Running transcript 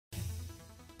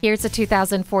Here's a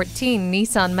 2014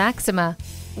 Nissan Maxima.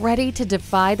 Ready to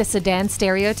defy the sedan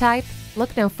stereotype?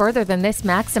 Look no further than this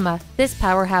Maxima. This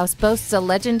powerhouse boasts a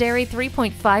legendary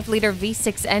 3.5-liter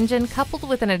V6 engine coupled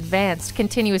with an advanced,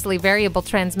 continuously variable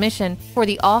transmission for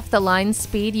the off-the-line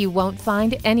speed you won't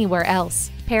find anywhere else.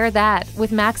 Pair that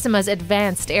with Maxima's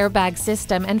advanced airbag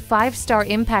system and 5-star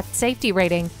impact safety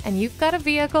rating, and you've got a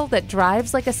vehicle that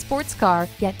drives like a sports car,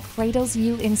 yet cradles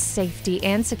you in safety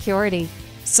and security.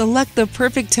 Select the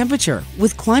perfect temperature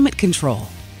with climate control.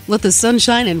 Let the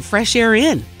sunshine and fresh air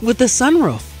in with the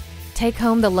sunroof. Take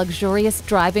home the luxurious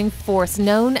driving force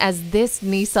known as this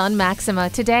Nissan Maxima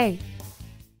today.